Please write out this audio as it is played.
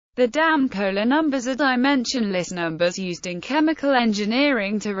The Damköhler numbers are dimensionless numbers used in chemical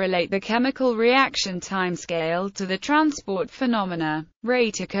engineering to relate the chemical reaction timescale to the transport phenomena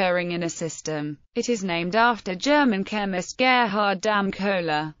rate occurring in a system. It is named after German chemist Gerhard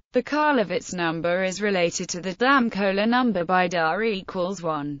Damköhler. The Karlovitz number is related to the Damköhler number by dar equals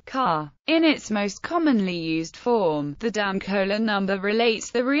 1 Car. In its most commonly used form, the Damköhler number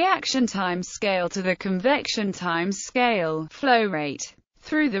relates the reaction timescale to the convection timescale flow rate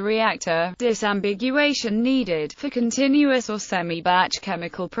through the reactor, disambiguation needed for continuous or semi-batch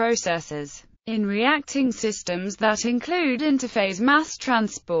chemical processes. In reacting systems that include interphase mass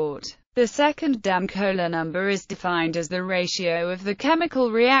transport, the second Damköhler number is defined as the ratio of the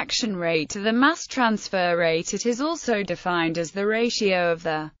chemical reaction rate to the mass transfer rate. It is also defined as the ratio of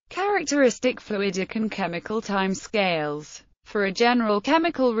the characteristic fluidic and chemical timescales. For a general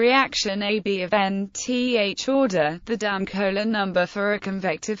chemical reaction AB of nth order, the Damköhler number for a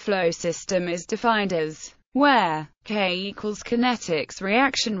convective flow system is defined as where K equals kinetics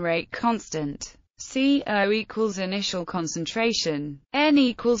reaction rate constant, CO equals initial concentration, N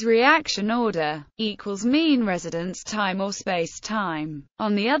equals reaction order, equals mean residence time or space-time.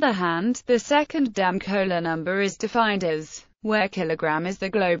 On the other hand, the second Damköhler number is defined as where kilogram is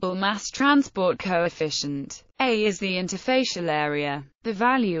the global mass transport coefficient, A is the interfacial area. The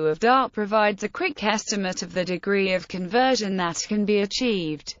value of dar provides a quick estimate of the degree of conversion that can be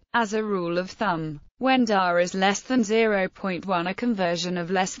achieved. As a rule of thumb, when dar is less than 0.1 a conversion of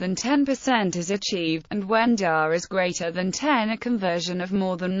less than 10% is achieved, and when dar is greater than 10 a conversion of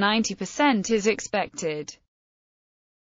more than 90% is expected.